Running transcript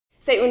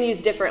Satan would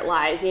use different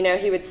lies. You know,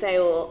 he would say,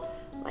 well,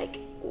 like,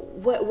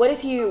 what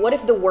if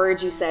the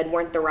words you said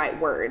weren't the right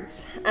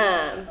words?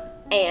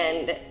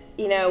 And,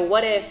 you know,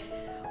 what if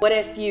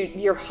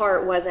your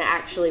heart wasn't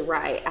actually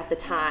right at the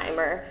time,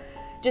 or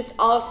just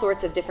all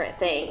sorts of different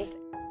things.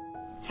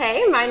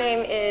 Hey, my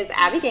name is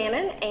Abby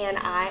Gannon, and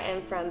I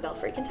am from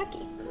Belfry,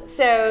 Kentucky.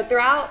 So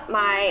throughout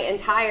my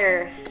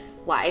entire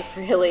life,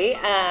 really,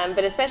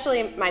 but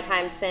especially my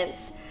time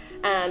since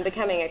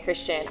becoming a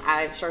Christian,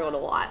 I've struggled a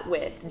lot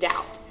with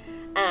doubt.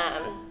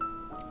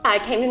 I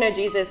came to know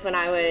Jesus when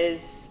I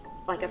was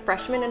like a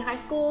freshman in high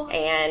school,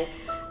 and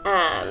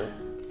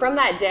from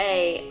that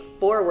day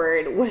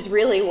forward was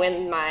really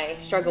when my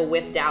struggle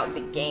with doubt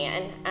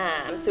began.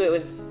 So it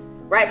was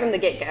right from the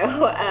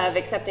get-go of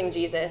accepting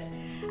Jesus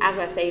as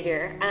my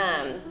Savior.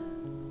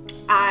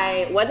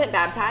 I wasn't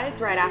baptized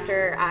right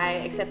after I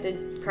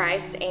accepted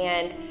Christ,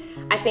 and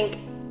I think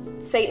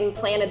Satan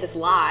planted this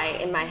lie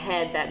in my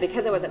head that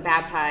because I wasn't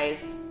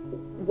baptized,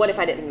 what if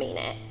I didn't mean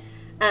it?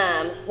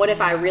 What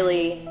if I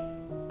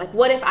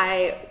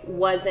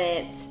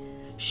wasn't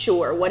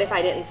sure? What if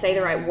I didn't say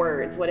the right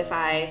words? What if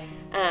I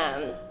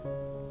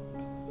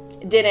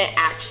didn't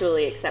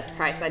actually accept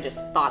Christ? I just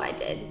thought I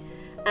did.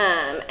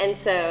 And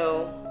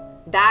so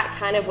that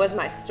kind of was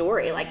my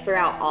story, like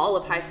throughout all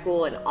of high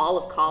school and all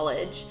of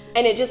college.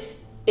 And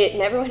it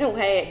never went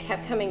away. It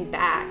kept coming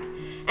back.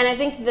 And I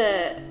think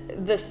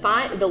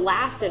the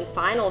last and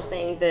final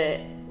thing that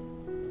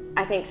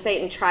I think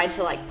Satan tried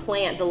to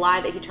plant, the lie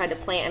that he tried to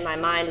plant in my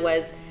mind,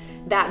 was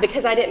that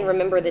because I didn't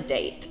remember the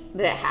date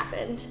that it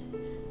happened,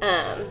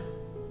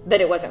 that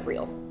it wasn't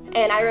real.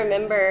 And I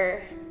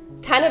remember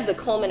kind of the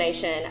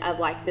culmination of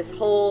this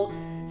whole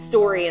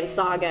story and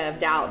saga of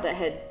doubt that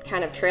had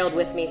kind of trailed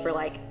with me for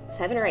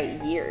 7 or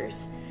 8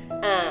 years.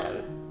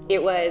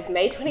 It was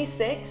May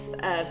 26th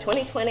of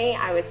 2020.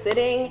 I was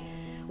sitting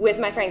with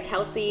my friend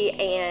Kelsey,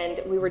 and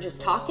we were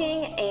just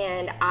talking,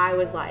 and I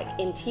was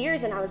in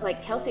tears, and I was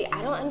like, Kelsey,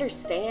 I don't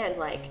understand,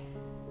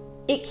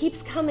 it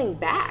keeps coming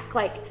back.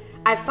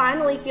 I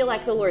finally feel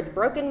like the Lord's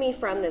broken me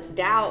from this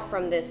doubt,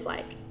 from this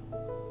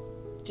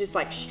just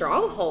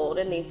stronghold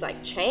and these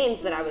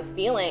chains that I was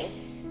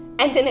feeling.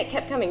 And then it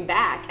kept coming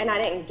back, and I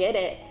didn't get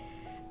it.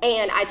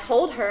 And I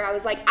told her, I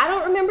was like, I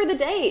don't remember the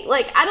date.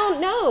 I don't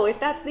know if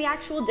that's the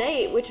actual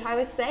date which I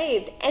was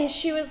saved. And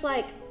she was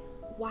like,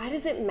 why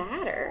does it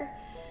matter?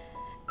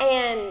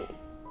 And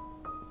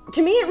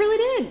to me, it really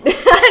did.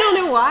 I don't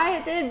know why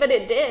it did, but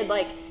it did.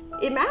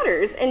 It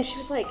matters. And she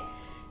was like,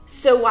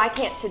 so why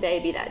can't today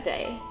be that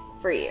day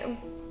for you?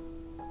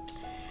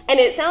 And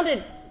it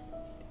sounded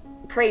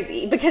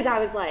crazy because I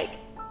was like,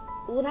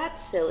 well,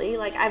 that's silly.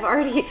 I've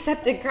already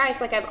accepted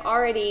Christ. I've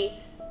already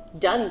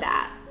done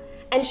that.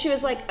 And she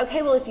was like,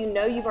 okay, well, if you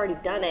know you've already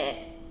done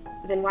it,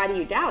 then why do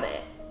you doubt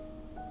it?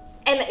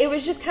 And it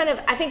was just kind of,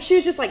 I think she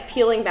was just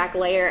peeling back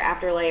layer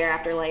after layer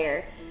after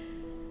layer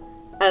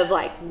of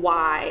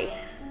why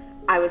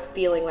I was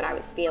feeling what I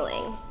was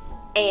feeling.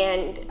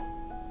 And,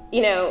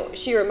 you know,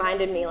 she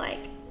reminded me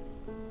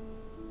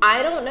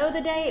I don't know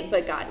the date,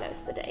 but God knows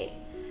the date.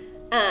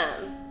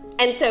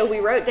 And so we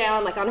wrote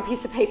down on a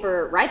piece of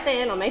paper right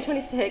then on May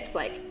 26th,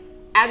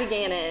 Abby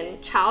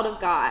Gannon, child of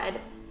God.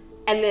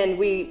 And then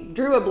we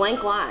drew a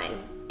blank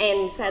line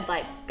and said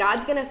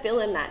God's gonna fill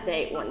in that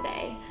date one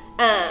day.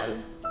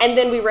 And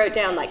then we wrote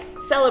down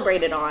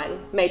celebrated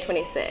on May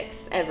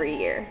 26th every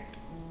year.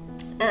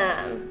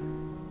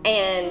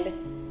 And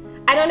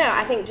I don't know,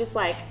 I think just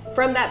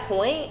from that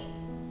point,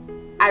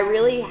 I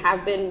really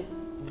have been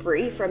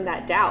free from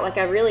that doubt.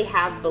 I really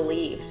have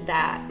believed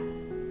that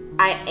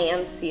I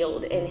am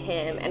sealed in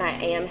Him, and I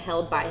am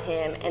held by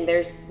Him, and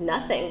there's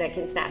nothing that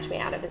can snatch me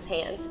out of His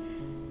hands.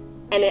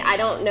 And I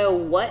don't know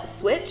what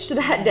switched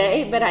that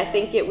day, but I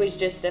think it was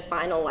just a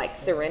final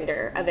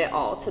surrender of it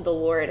all to the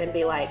Lord, and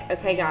be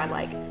okay, God,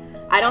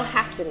 I don't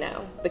have to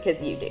know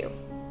because you do.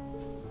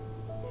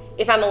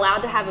 If I'm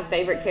allowed to have a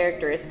favorite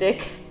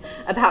characteristic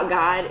about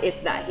God,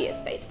 it's that He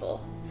is faithful.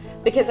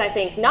 Because I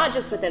think not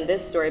just within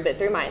this story, but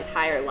through my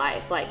entire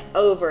life,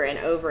 over and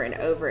over and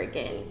over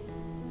again,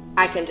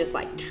 I can just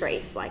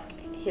trace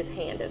His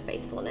hand of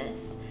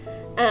faithfulness.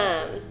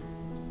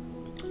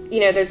 You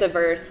know, there's a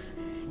verse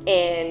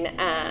in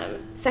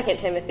 2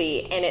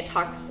 Timothy, and it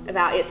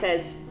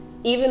says,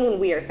 even when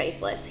we are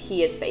faithless,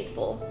 He is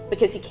faithful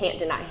because He can't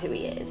deny who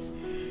He is.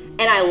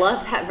 And I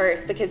love that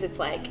verse because it's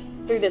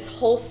through this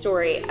whole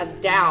story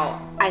of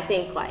doubt, I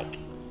think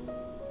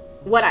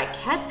what I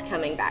kept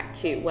coming back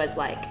to was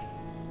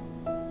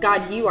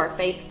God, you are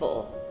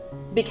faithful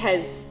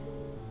because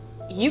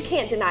you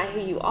can't deny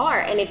who you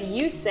are. And if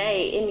you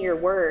say in your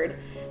word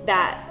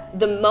that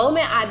the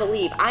moment I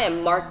believe, I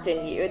am marked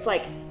in you, it's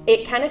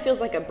it kind of feels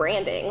like a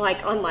branding,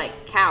 on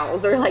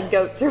cows or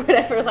goats or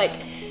whatever. I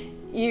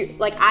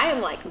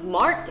am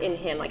marked in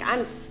Him,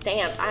 I'm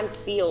stamped, I'm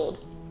sealed.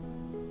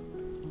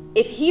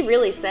 If He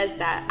really says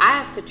that, I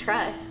have to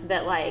trust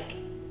that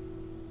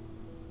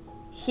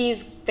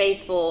He's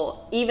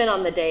faithful even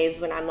on the days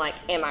when I'm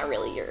am I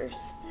really yours?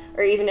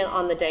 Or even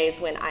on the days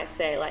when I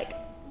say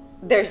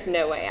there's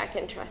no way I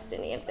can trust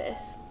any of this.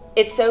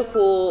 it's so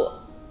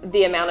cool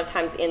the amount of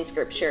times in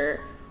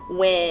scripture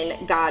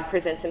when God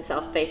presents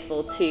himself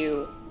faithful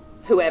to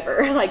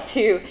whoever, like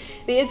to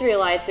the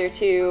Israelites or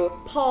to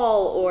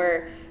Paul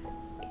or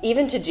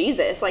even to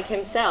Jesus, like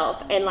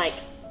himself. And like,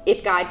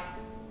 if God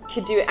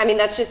could do it, I mean,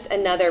 that's just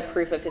another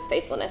proof of his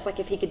faithfulness. Like,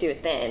 if he could do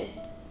it then,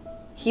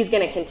 he's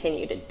going to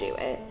continue to do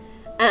it.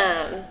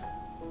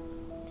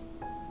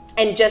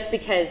 And just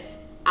because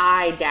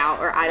I doubt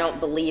or I don't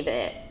believe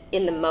it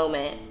in the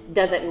moment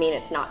doesn't mean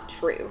it's not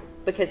true,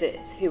 because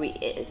it's who he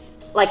is.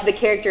 Like, the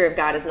character of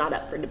God is not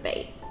up for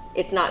debate.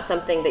 It's not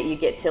something that you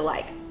get to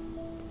like,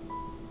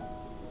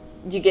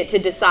 you get to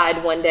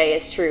decide one day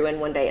is true and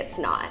one day it's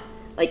not.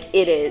 Like,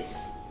 it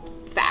is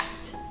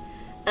fact.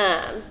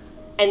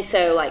 And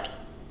so like,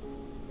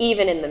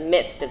 even in the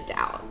midst of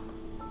doubt,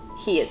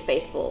 he is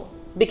faithful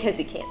because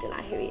he can't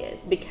deny who he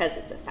is, because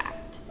it's a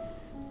fact.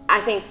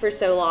 I think for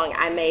so long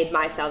I made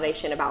my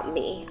salvation about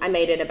me. I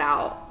made it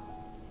about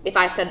if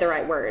I said the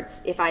right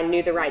words, if I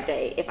knew the right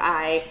date, if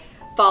I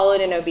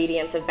followed in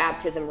obedience of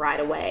baptism right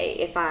away,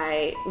 if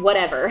I,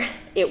 whatever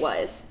it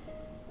was.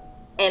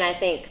 And I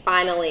think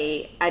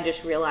finally I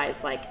just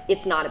realized, like,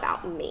 it's not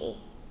about me.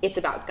 It's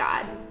about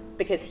God,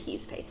 because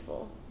he's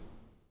faithful.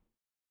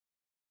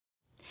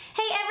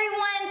 Hey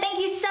everyone, thank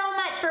you so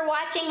much for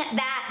watching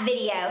that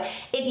video.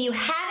 If you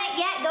haven't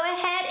yet, go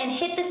ahead and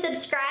hit the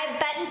subscribe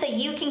button so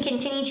you can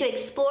continue to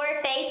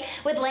explore faith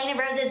with Lane of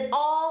Roses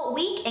all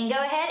week, and go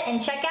ahead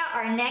and check out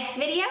our next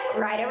video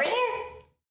right over there.